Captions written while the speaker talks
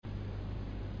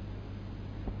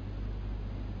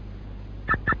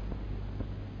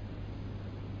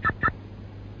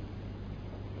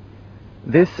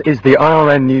This is the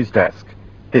IRN news desk.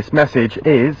 This message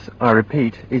is, I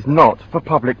repeat, is not for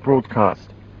public broadcast.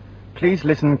 Please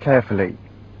listen carefully.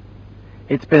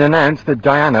 It's been announced that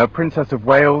Diana, Princess of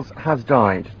Wales, has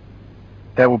died.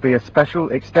 There will be a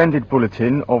special extended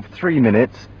bulletin of 3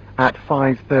 minutes at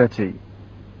 5:30.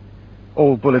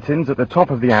 All bulletins at the top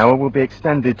of the hour will be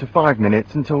extended to 5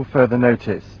 minutes until further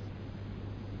notice.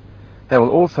 There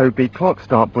will also be clock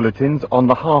start bulletins on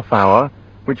the half hour,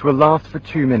 which will last for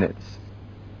 2 minutes.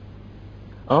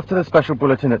 After the special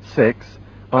bulletin at 6,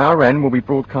 IRN will be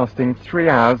broadcasting 3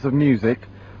 hours of music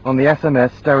on the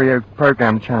SMS stereo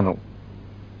program channel.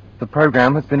 The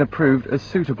program has been approved as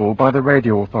suitable by the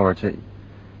Radio Authority.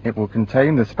 It will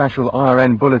contain the special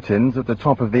IRN bulletins at the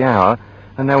top of the hour,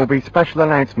 and there will be special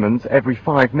announcements every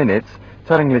 5 minutes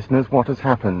telling listeners what has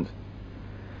happened.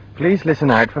 Please listen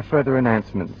out for further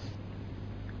announcements.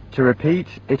 To repeat,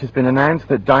 it has been announced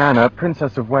that Diana,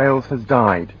 Princess of Wales, has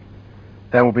died.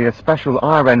 There will be a special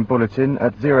IRN bulletin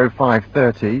at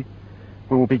 05:30.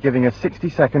 We will be giving a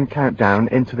 60-second countdown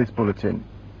into this bulletin.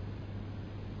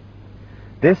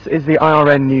 This is the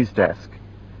IRN news desk.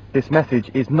 This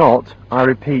message is not, I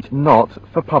repeat, not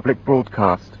for public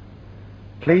broadcast.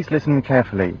 Please listen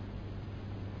carefully.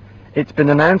 It's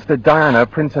been announced that Diana,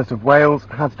 Princess of Wales,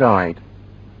 has died.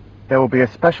 There will be a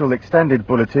special extended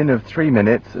bulletin of 3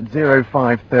 minutes at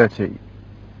 05:30.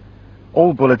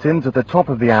 All bulletins at the top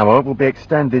of the hour will be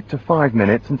extended to 5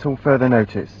 minutes until further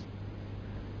notice.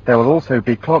 There will also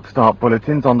be clock start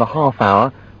bulletins on the half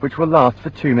hour, which will last for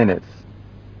 2 minutes.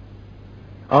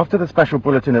 After the special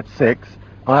bulletin at 6,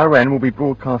 IRN will be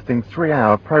broadcasting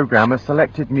 3-hour program of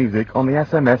selected music on the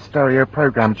SMS stereo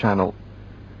program channel.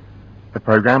 The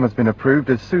program has been approved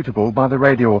as suitable by the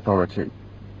Radio Authority.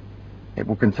 It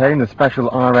will contain the special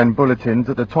IRN bulletins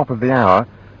at the top of the hour,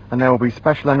 and there will be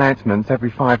special announcements every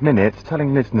 5 minutes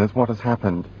telling listeners what has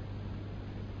happened.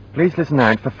 Please listen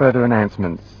out for further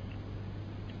announcements.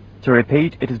 To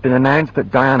repeat, it has been announced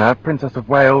that Diana, Princess of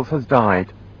Wales, has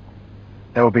died.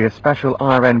 There will be a special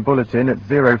IRN bulletin at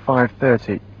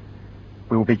 05:30.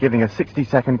 We will be giving a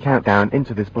 60-second countdown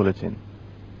into this bulletin.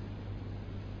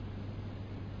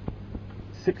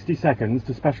 60 seconds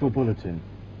to special bulletin.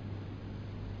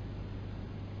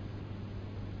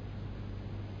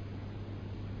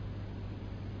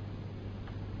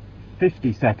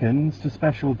 50 seconds to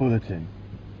special bulletin.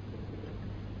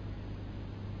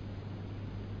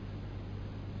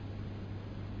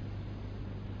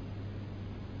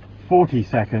 40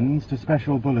 seconds to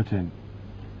special bulletin.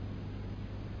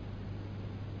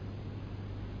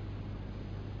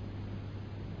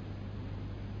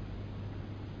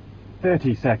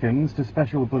 30 seconds to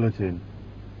special bulletin.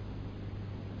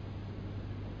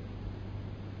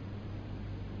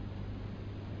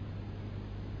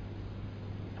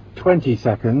 20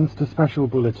 seconds to special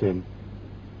bulletin.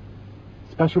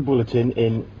 Special bulletin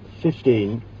in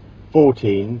 15,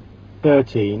 14,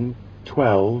 13,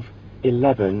 12,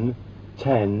 11,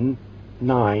 10,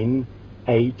 9,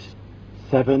 8,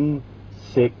 7,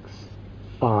 6,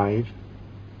 5.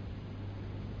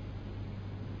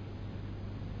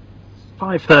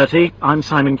 5:30, I'm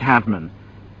Simon Cadman.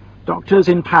 Doctors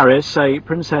in Paris say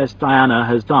Princess Diana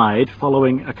has died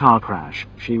following a car crash.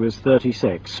 She was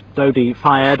 36. Dodi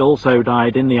Fayed also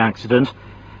died in the accident.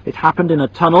 It happened in a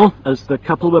tunnel as the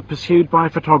couple were pursued by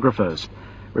photographers.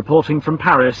 Reporting from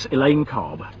Paris, Elaine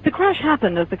Cobb. The crash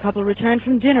happened as the couple returned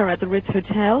from dinner at the Ritz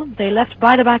Hotel. They left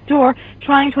by the back door,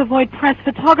 trying to avoid press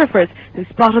photographers who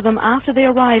spotted them after they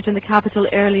arrived in the capital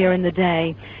earlier in the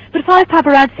day. But 5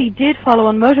 paparazzi did follow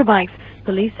on motorbikes.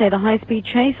 Police say the high-speed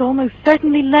chase almost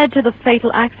certainly led to the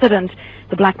fatal accident.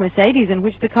 The black Mercedes in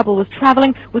which the couple was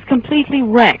travelling was completely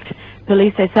wrecked.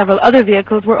 Police say several other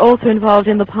vehicles were also involved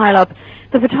in the pile-up.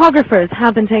 The photographers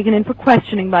have been taken in for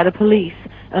questioning by the police.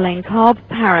 Elaine Cobb,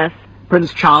 Paris.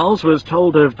 Prince Charles was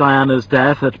told of Diana's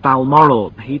death at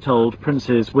Balmoral. He told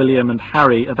Princes William and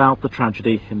Harry about the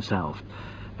tragedy himself.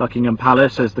 Buckingham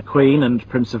Palace says the Queen and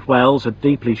Prince of Wales are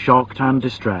deeply shocked and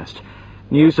distressed.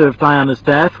 News of Diana's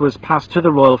death was passed to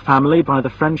the royal family by the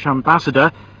French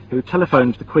ambassador, who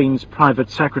telephoned the Queen's private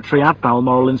secretary at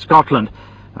Balmoral in Scotland.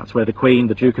 That's where the Queen,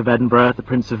 the Duke of Edinburgh, the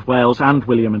Prince of Wales and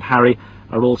William and Harry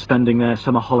are all spending their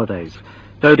summer holidays.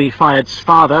 Dodi Fayed's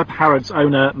father, Harrods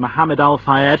owner Mohammed Al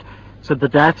Fayed, said the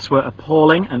deaths were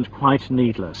appalling and quite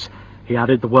needless. He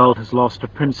added the world has lost a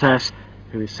princess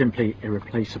who is simply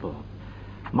irreplaceable.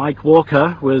 Mike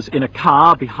Walker was in a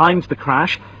car behind the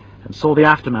crash and saw the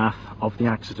aftermath of the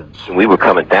accident. We were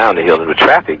coming down the hill and the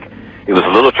traffic, it was a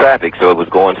little traffic, so it was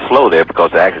going slow there because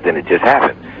the accident had just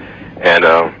happened. And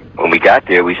When we got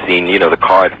there, we seen, the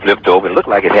car had flipped over and looked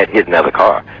like it had hit another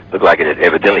car. Looked like it had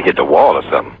evidently hit the wall or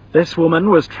something. This woman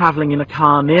was travelling in a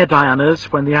car near Diana's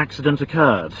when the accident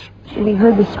occurred. We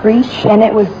heard the screech, and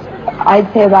it was,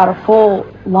 I'd say, about a full,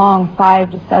 long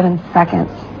 5 to 7 seconds.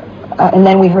 And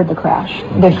then we heard the crash,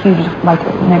 the huge, like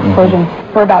an explosion.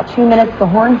 For about 2 minutes, the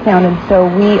horn sounded, so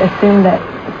we assumed that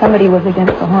somebody was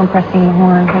against the horn, pressing the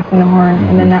horn,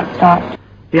 and then that stopped.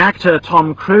 The actor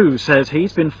Tom Cruise says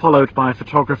he's been followed by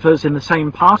photographers in the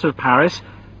same part of Paris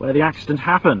where the accident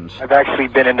happened. I've actually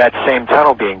been in that same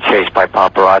tunnel being chased by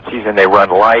paparazzis, and they run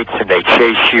lights and they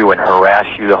chase you and harass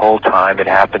you the whole time. It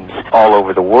happens all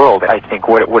over the world. I think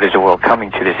what is the world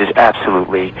coming to? This is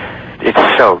absolutely,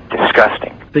 it's so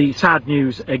disgusting. The sad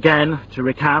news again, to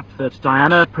recap, that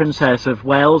Diana, Princess of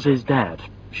Wales, is dead.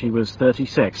 She was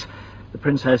 36. The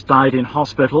princess died in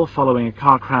hospital following a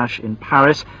car crash in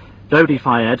Paris. Dodi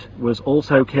Fayed was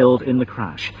also killed in the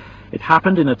crash. It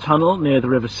happened in a tunnel near the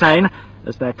River Seine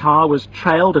as their car was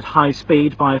trailed at high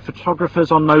speed by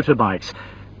photographers on motorbikes.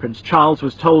 Prince Charles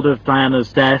was told of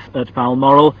Diana's death at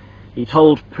Balmoral. He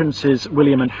told Princes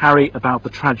William and Harry about the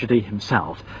tragedy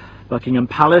himself. Buckingham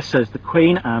Palace says the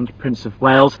Queen and Prince of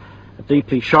Wales are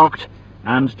deeply shocked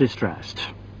and distressed.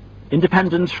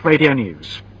 Independent Radio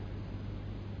News.